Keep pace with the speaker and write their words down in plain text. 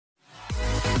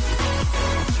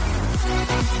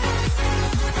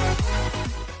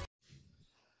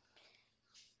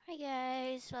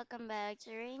Guys, welcome back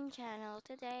to Rhein channel.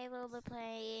 Today we'll be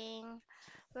playing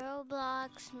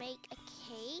Roblox Make a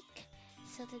Cake.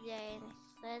 So today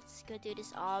let's go do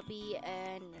this obby,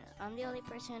 and I'm the only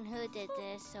person who did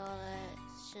this, so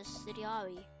let's just do the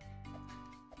obby.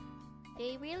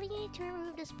 They really need to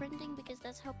remove the sprinting because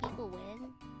that's how people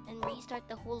win and restart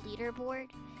the whole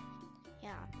leaderboard.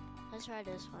 Yeah, let's try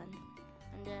this one.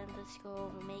 And then let's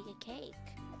go make a cake.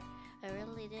 I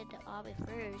really did the obby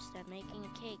first. I'm making a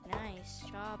cake. Nice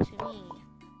job to me.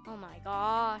 Oh my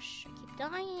gosh. I keep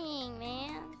dying,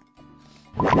 man.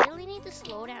 I really need to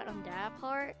slow down on that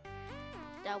part.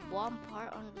 That one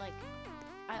part on, like,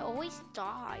 I always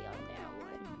die on that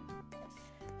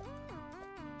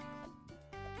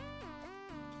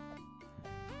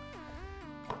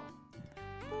one.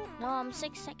 No, I'm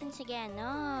 6 seconds again.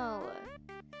 No.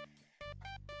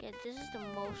 Yeah, this is the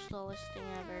most slowest thing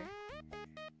ever.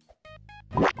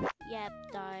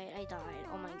 Yep, died. I died.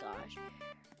 Oh my gosh.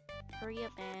 Hurry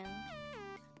up, man.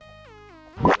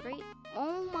 Hurry.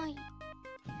 Oh my.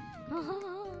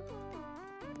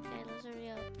 Okay, let's hurry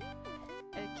up.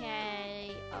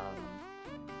 Okay,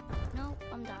 no,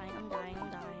 I'm dying.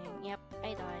 Yep,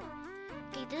 I died.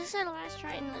 Okay, this is our last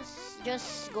try, and let's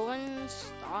just go and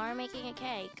start making a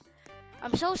cake.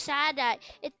 I'm so sad that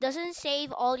it doesn't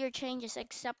save all your changes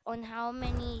except on how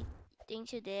many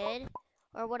things you did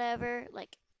or whatever.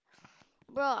 Like,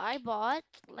 bro, I bought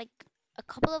like a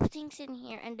couple of things in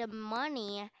here, and the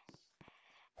money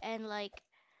and like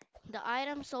the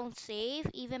items don't save,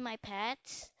 even my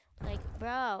pets. Like,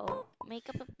 bro,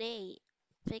 makeup update.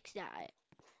 Fix that.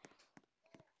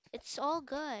 It's all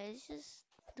good. It's just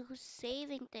do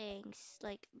saving things.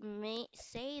 Like,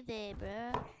 save it,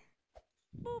 bro.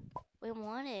 We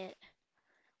want it.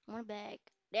 Want it back.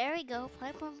 There we go.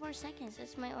 5.4 seconds.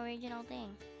 That's my original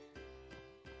thing.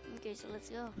 Okay, so let's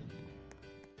go.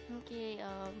 Okay,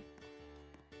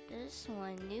 this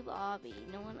one, noob obby.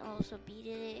 No one also beat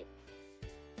it.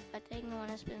 I think no one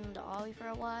has been in the obby for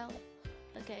a while.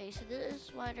 Okay, so this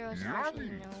is why there was actually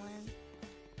no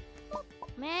one.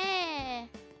 Man!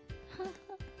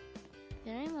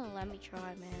 They don't even let me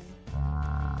try, man.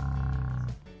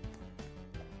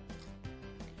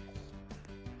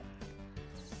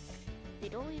 They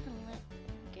don't even let.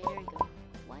 Okay, there we go.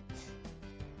 What?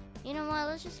 You know what?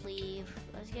 Let's just leave.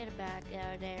 Let's get it back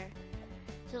out of there.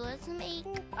 So let's make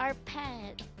our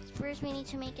pet. First, we need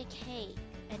to make a cake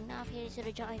and not feed it to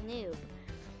the giant noob.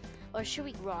 Or should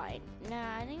we grind?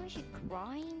 Nah, I think we should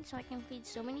grind so I can feed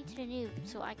so many to the noob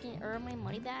so I can earn my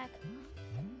money back.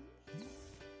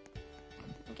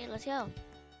 Okay, let's go.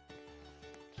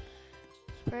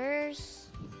 First,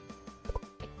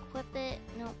 equip it.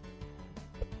 Nope.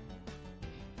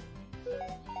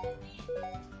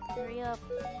 Hurry up.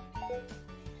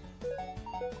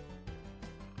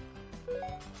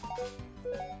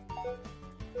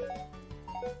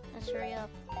 Let's hurry up.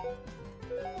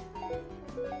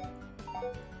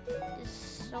 There's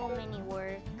so many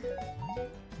work.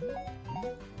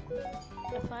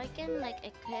 If I can like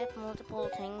equip multiple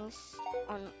things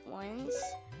on once,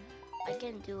 I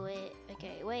can do it.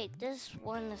 Okay, wait, this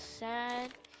one is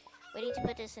sad. We need to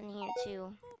put this in here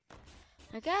too.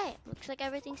 Okay, looks like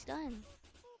everything's done.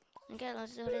 Okay,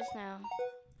 let's do this now.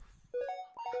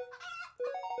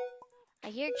 I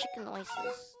hear chicken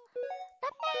noises.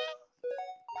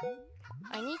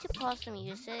 I need to pause the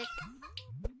music,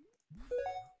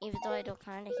 even though I don't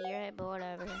kind of hear it, but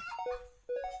whatever.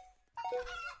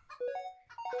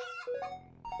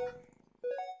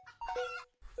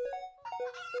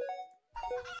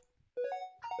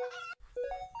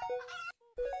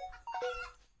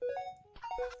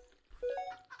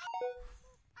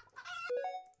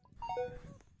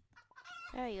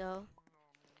 There you go.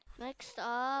 Next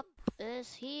up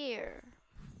is here.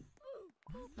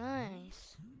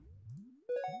 Nice.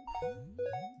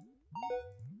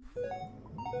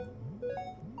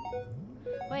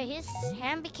 Wait, his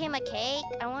hand became a cake?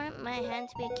 I want my hand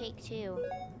to be a cake too.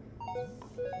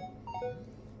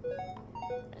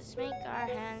 Let's make our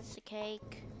hands a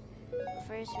cake. But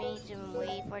first, we need to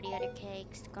wait for the other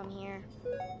cakes to come here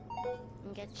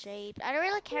and get shaped. I don't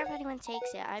really care if anyone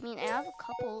takes it. I mean, I have a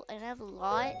couple and I have a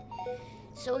lot.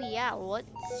 So yeah,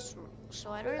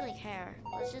 so I don't really care.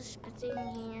 Let's just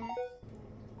continue here.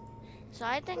 So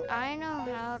I think I know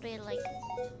how they like.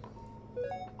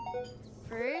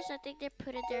 First, I think they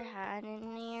put their hand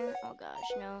in there. Oh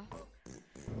gosh, no.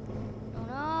 Oh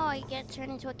no, I get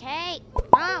turned into a cake.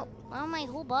 No, not my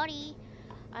whole body.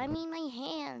 I mean my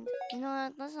hand. No,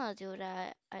 let's not do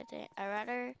that. I think I'd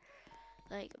rather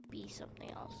like be something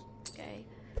else. Okay.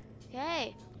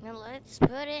 Okay, now let's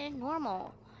put it in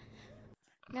normal.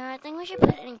 No, I think we should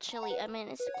put it in chili. I mean,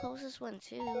 it's the closest one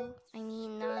too. I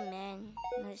mean, nah, man.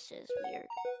 That's just weird.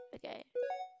 Okay.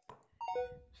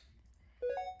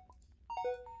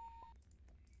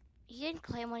 He can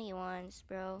claim what he wants,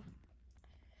 bro.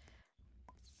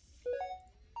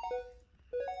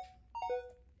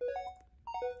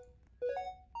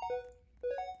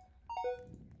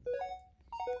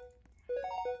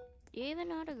 Do you even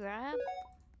know how to grab?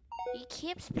 He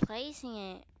keeps placing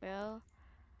it, bro.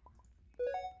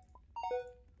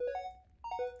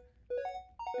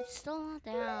 It's still not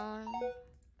down.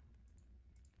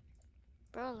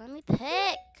 Bro, let me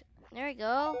pick. There we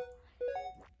go.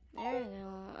 There we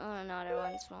go. Oh, another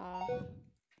one small.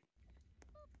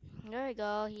 There we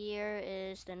go. Here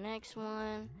is the next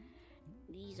one.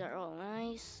 These are all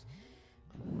nice.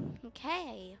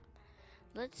 Okay.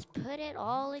 Let's put it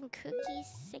all in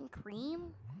cookies and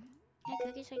cream. Yeah,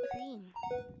 cookies and cream.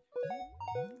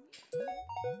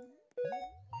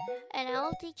 And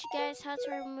I'll teach you guys how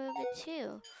to remove it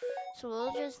too. So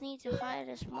we'll just need to hide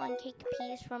this one cake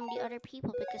piece from the other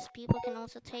people because people can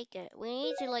also take it. We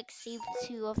need to like save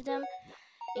two of them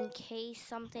in case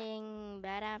something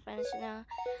bad happens now.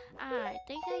 Ah, I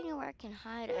think I know where I can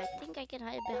hide. I think I can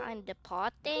hide behind the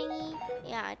pot thingy.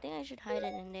 Yeah, I think I should hide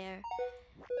it in there.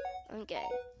 Okay,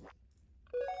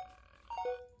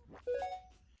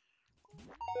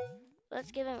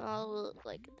 let's give him all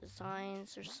like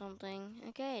designs or something.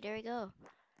 Okay, there we go.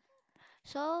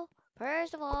 So,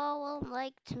 first of all, we'll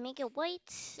like to make it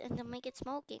white and then make it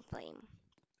smoking flame.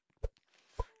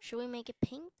 Should we make it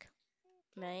pink?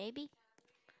 Maybe.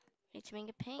 Need to make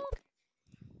it pink.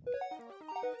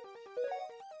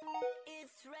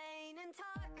 It's Rain and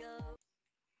Taco.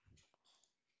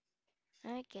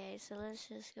 Okay, so let's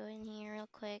just go in here real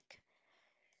quick.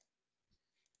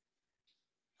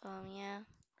 Yeah.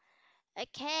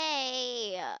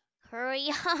 Okay, hurry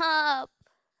up.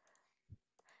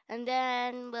 And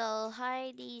then we'll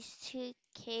hide these two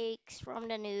cakes from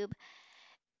the noob.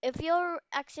 If you're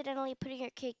accidentally putting your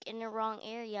cake in the wrong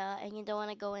area and you don't want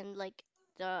to go in like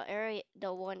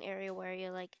the one area where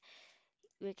you're like,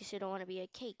 because you don't want to be a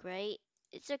cake, right?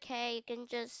 It's okay. You can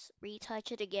just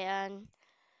retouch it again.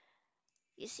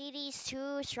 You see these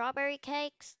two strawberry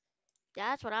cakes?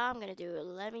 That's what I'm gonna do.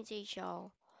 Let me teach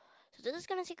y'all. So this is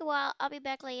gonna take a while. I'll be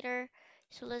back later.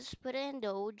 So let's put it in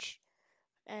Doge,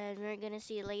 and we're gonna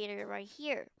see it later right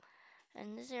here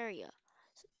in this area.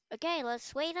 Okay,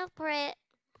 let's wait up for it.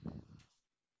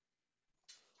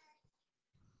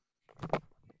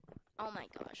 Oh my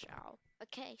gosh, ow.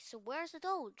 Okay, so where's the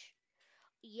Doge?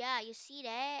 Yeah, you see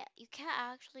that? You can't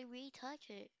actually retouch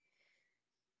it.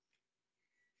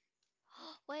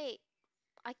 Wait,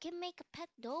 I can make a pet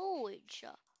Doge.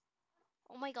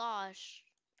 Oh my gosh.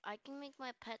 I can make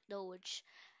my pet Doge.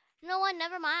 You know what?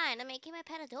 Never mind. I'm making my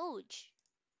pet a Doge.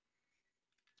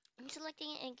 I'm selecting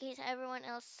it in case everyone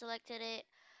else selected it.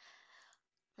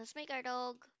 Let's make our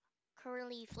dog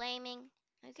currently flaming.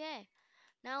 Okay.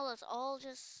 Now let's all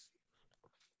just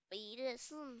beat it.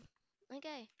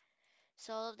 Okay.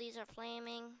 So all of these are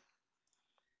flaming.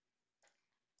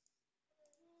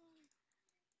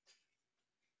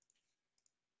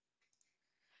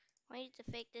 We need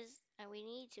to fake this, and we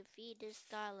need to feed this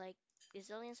guy like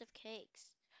gazillions of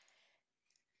cakes.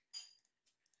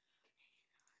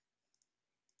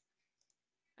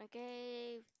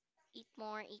 Okay. Eat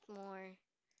more, eat more.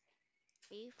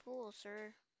 Be full,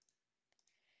 sir.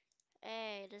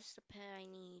 Hey, this is the pet I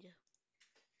need.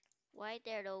 Right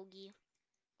there, doggy.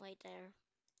 Right there.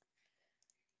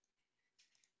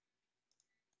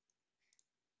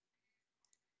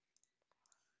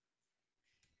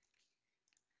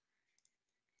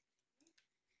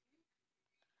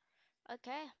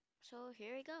 Okay, so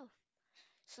here we go.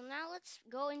 So now let's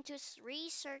go into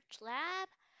research lab.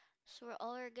 So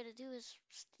all we're gonna do is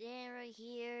stand right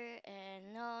here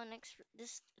and no next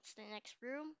this it's the next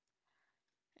room.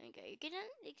 Okay, you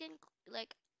can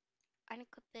like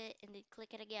unclip it and then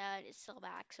click it again. It's still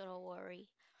back, so don't worry.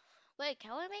 Wait,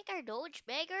 can we make our Doge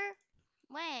bigger?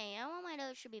 Wait, I want my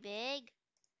Doge to be big.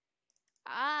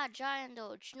 Ah, giant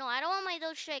Doge. No, I don't want my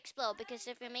Doge to explode because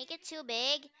if we make it too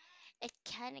big, it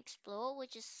can explode,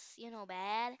 which is,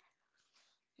 bad.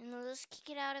 And let's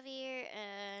kick it out of here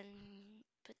and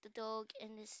put the dog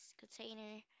in this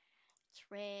container.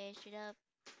 Trash it up.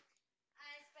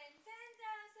 I spent 10,000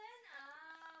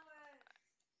 hours.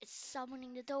 It's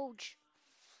summoning the Doge.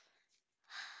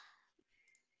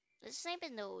 Let's name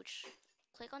it Doge.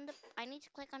 Click on the. I need to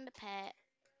click on the pet.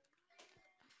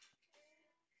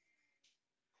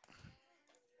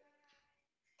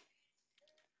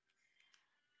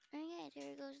 Okay,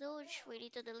 there goes Doge. We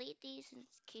need to delete these in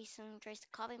case someone tries to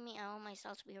copy me. I want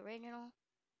myself to be original.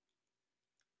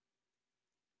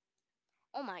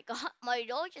 Oh my god, my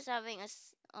dog is having a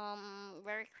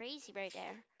very crazy right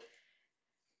there.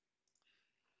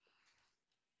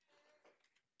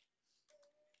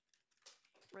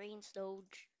 Rein's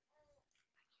Doge.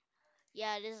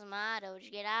 Yeah, this is my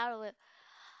Doge. Get out of it.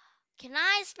 Can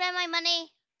I spend my money?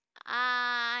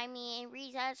 I mean,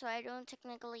 reset, so I don't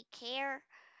technically care.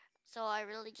 So I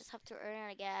really just have to earn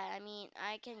it again. I mean,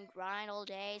 I can grind all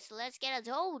day. So let's get a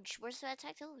Doge. Where's the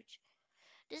attack Doge?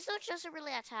 This Doge doesn't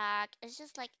really attack. It's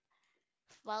just like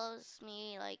follows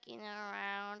me like in and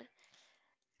around.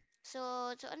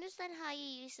 So to understand how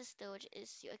you use this Doge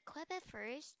is you equip it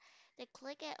first, then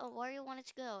click it on where you want it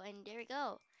to go, and there you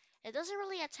go. It doesn't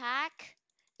really attack.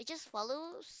 It just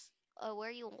follows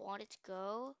where you want it to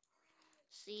go.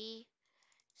 See?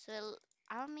 So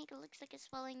I'll make it look like it's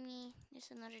following me.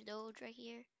 There's another Doge right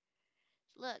here.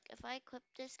 Look, if I equip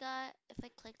this guy, if I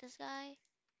click this guy,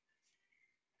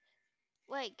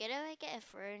 wait, can I make it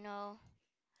Inferno?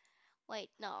 Wait,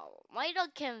 no, my dog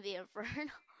can be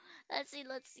Inferno. Let's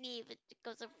see if it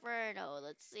goes Inferno.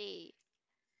 Let's see.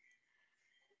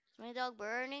 Is my dog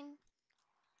burning?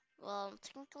 Well,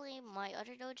 technically, my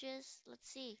other Doges. Let's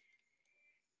see.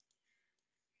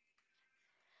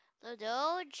 Little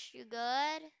Doge, you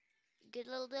good? Good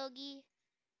little doggy?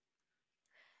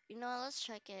 You know, let's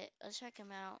check it. Let's check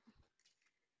him out.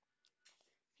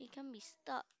 He can be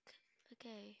stuck.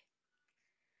 Okay.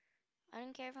 I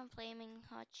don't care if I'm flaming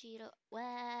hot Cheeto.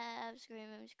 Wow, I'm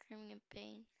screaming in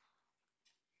pain.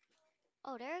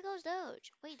 Oh, there goes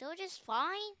Doge. Wait, Doge is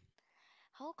fine?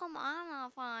 How come I'm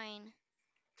not fine?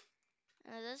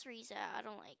 This reset, I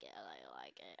don't like it. I don't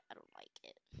like it. I don't like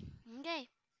it. Okay.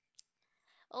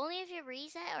 Only if you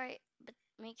reset or but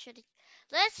make sure to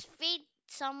let's feed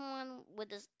someone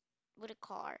with a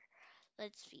car.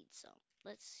 Let's feed some.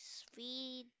 Let's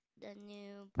feed the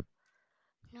noob.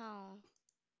 No,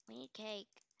 we need cake.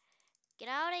 Get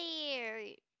out of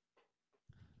here.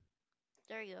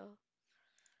 There you go.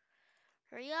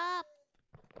 Hurry up.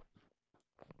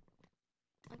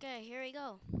 Okay, here we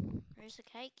go. Here's the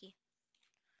cakey.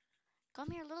 Come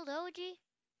here, little Doji.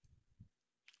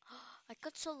 I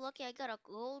got so lucky I got a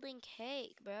golden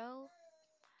cake, bro.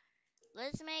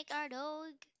 Let's make our dog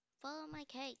follow my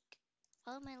cake.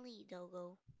 Follow my lead,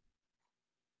 doggo.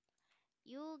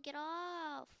 You get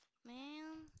off,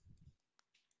 man.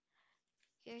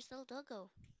 Here's little doggo.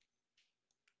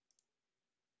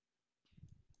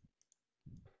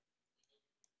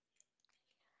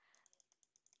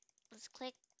 Let's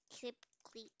keep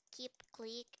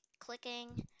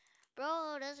clicking.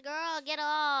 Bro, this girl, get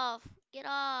off. Get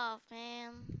off,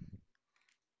 man.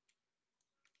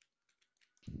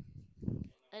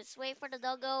 Let's wait for the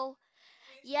doggo.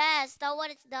 Yes, that's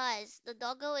what it does. The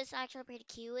doggo is actually pretty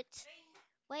cute.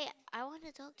 Wait, I want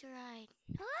a dog to ride.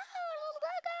 Ah, little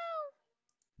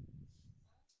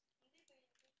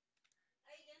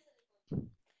doggo.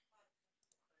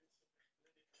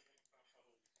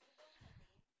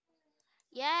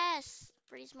 Yes,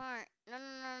 pretty smart. No, no,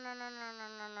 no, no, no, no, no,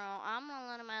 no, no. I'm gonna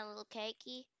let my little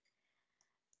cakey.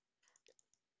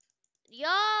 Yo,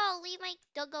 leave my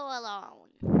doggo alone.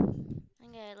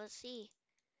 Okay, let's see.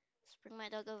 Let's bring my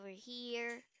dog over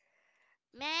here.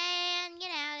 Man, get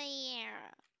out of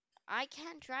here. I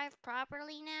can't drive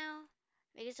properly now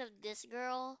because of this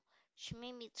girl. She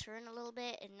made me turn a little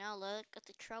bit, and now look at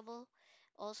the trouble.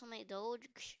 Also, my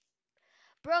Doge.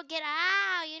 Bro, get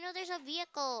out! You know there's a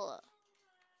vehicle.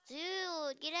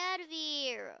 Dude, get out of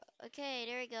here. Okay,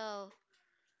 there we go.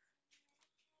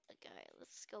 Okay,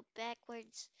 let's go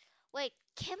backwards. Wait,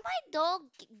 can my dog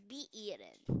be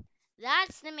eaten?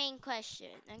 That's the main question.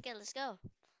 Okay, let's go.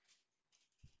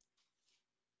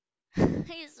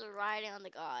 He's riding on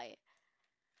the guy.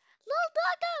 Little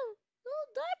doggo! Little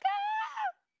doggo!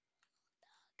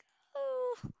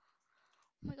 Oh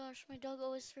my gosh, my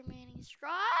doggo is remaining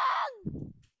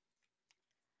strong.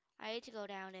 I need to go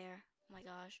down there. Oh my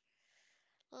gosh.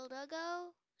 Little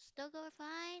doggo? Is doggo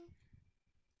fine?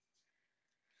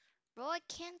 Bro, I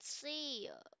can't see.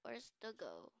 Where's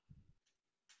doggo?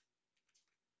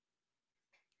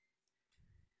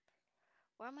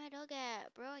 Where my dog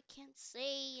at? Bro, I can't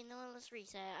see. You know, let's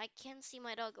reset. I can't see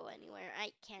my doggo anywhere.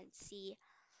 I can't see.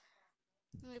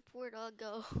 My poor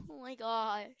doggo. Oh my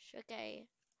gosh. Okay.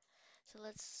 So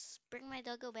let's bring my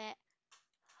doggo back.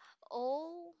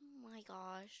 Oh my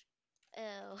gosh.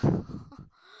 Ew.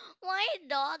 My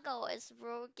doggo is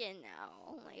broken now.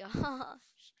 Oh my gosh.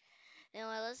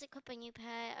 Anyway, let's equip a new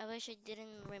pet. I wish I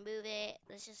didn't remove it.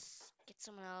 Let's just get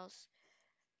someone else.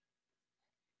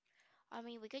 I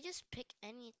mean, we could just pick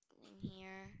anything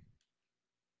here.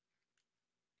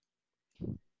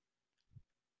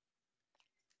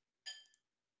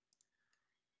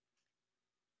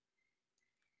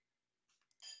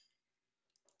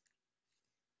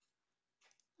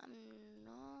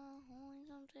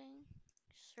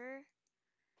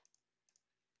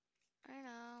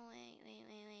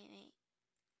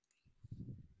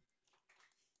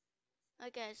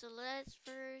 Okay, so let's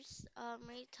first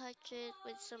retouch it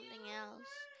with something else.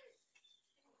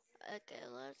 Okay,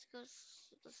 let's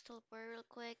teleport real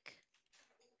quick.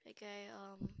 Okay,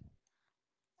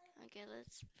 okay,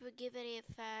 give it a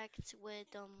effect with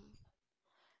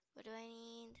what do I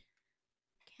need?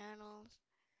 Candles.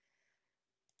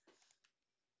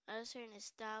 Also an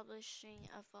establishing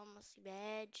a pharmacy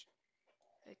badge.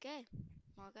 Okay,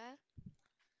 okay.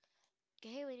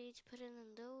 Okay, we need to put in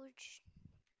the Doge.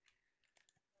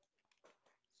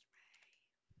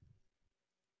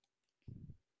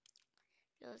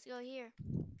 Yeah, let's go here.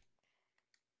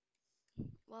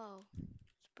 Whoa,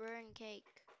 it's burn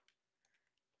cake.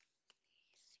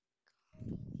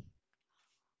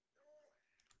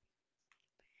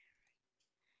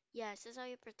 Yes, this is how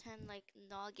you pretend like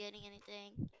not getting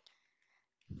anything.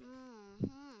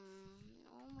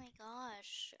 Oh my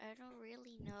gosh, I don't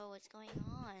really know what's going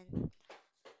on.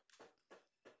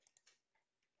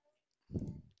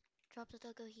 Drop the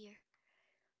doggo here.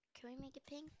 Can we make it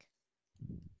pink?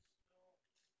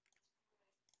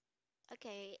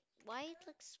 Okay, white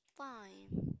looks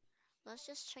fine. Let's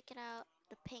just check it out.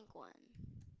 The pink one.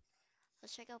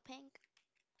 Let's check out pink.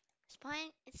 It's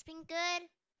pink. It's pink good.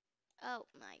 Oh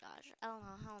my gosh. I don't know.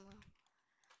 I don't know.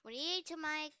 We need to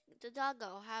make the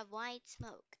doggo have white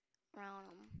smoke around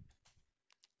him.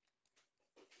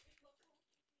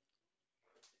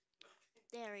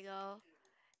 There we go.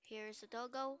 Here's the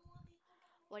doggo.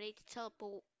 We need to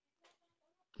teleport.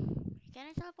 Can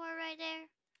I teleport right there?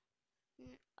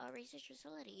 A research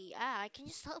facility. Ah, I can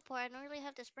just teleport. I don't really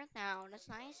have to sprint now. That's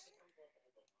nice.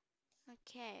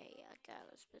 Okay, okay,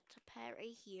 let's put the pet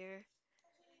right here.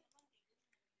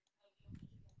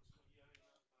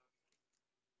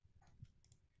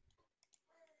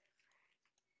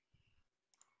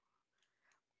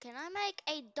 Can I make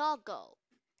a doggo?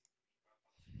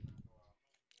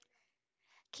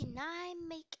 Can I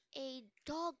make a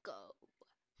doggo?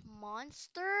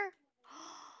 Monster?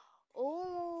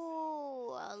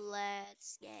 Oh,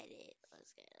 let's get it.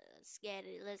 Let's get it. Let's get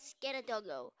it. Let's get a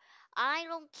doggo. I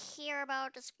don't care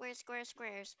about the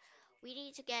squares. We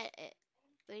need to get it.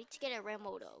 We need to get a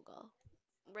rainbow doggo.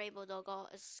 Rainbow doggo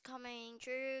is coming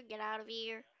true. Get out of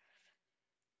here.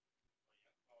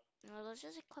 No, let's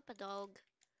just equip a dog.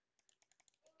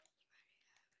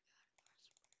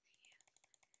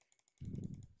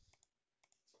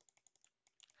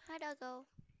 Hi, doggo.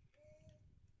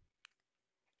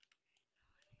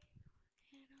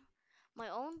 My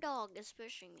own dog is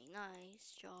pushing me.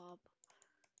 Nice job.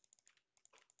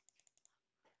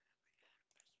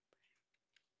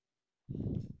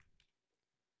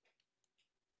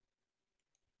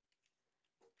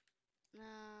 No,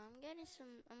 I'm getting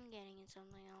some. I'm getting in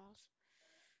something else.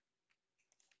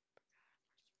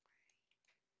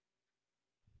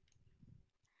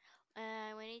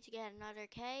 We need to get another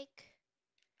cake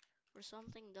or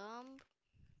something dumb.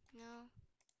 No.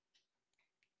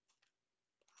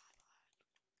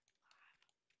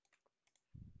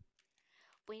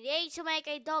 We need to make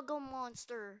a doggo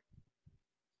monster.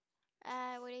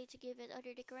 We need to give it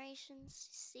other decorations.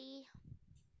 See?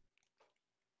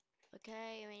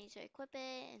 Okay, we need to equip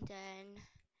it and then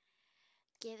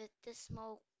give it this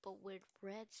smoke, but with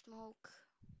red smoke.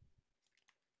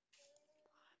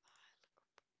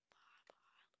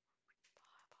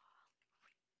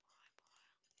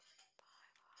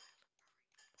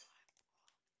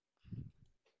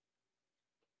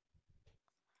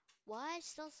 Why? It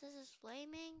still says it's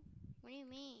flaming? What do you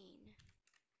mean?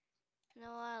 You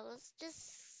know what? Let's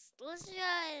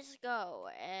just go.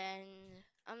 And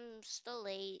I'm still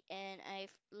late, and I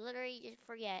literally just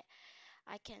forget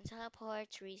I can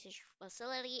teleport to research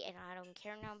facility, and I don't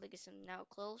care now because I'm now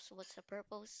close. So what's the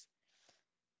purpose?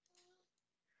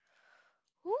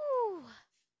 Woo!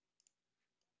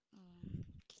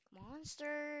 Kick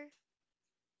monster.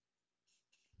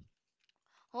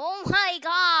 Oh my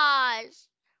gosh!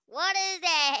 What is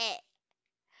that?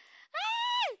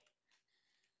 Ah!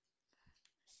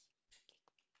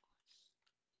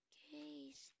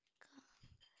 Case.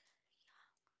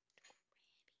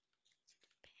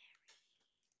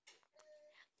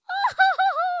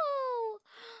 Oh!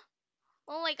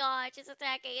 Oh my gosh, it's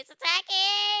attacking! It's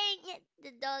attacking!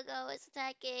 The doggo is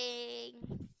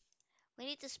attacking. We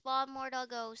need to spawn more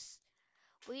doggos.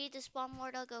 We need to spawn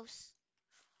more doggos.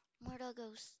 More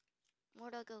doggos.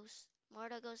 More doggos. More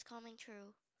doggos coming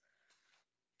true.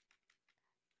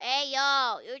 Hey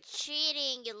yo, you're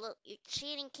cheating. You're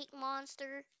cheating, kick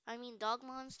monster. I mean dog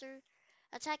monster.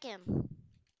 Attack him.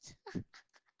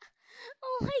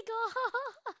 Oh my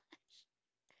god.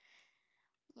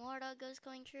 More doggos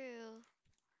going true.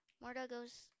 More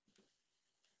doggos.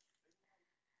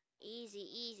 Easy,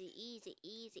 easy, easy,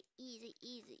 easy, easy,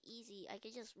 easy, easy. I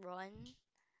can just run.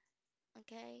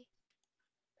 Okay.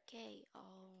 Okay.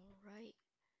 All right.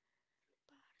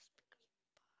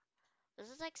 This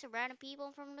is like some random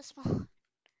people from the spawn.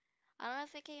 I don't know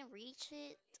if I can reach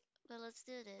it, but let's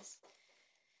do this.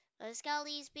 Let's kill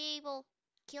these people.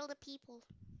 Kill the people.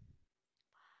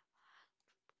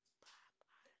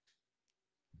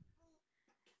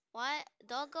 What?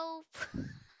 Doggo?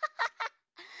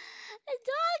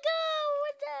 Doggo!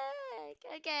 What the heck?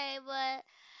 Okay, but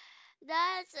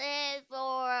that's it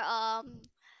for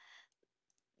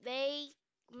they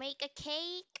make a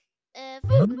cake. If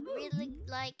you would really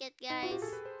like it, guys,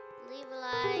 leave a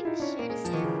like, share this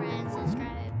to your friends,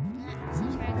 subscribe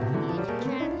to my YouTube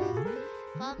channel,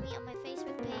 follow me on my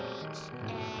Facebook page,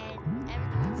 and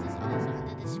everything else is also in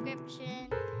the description.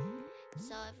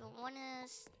 So if you wanna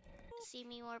see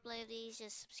me more play of these,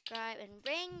 just subscribe and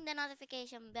ring the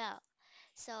notification bell.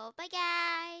 So bye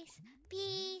guys,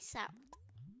 peace out.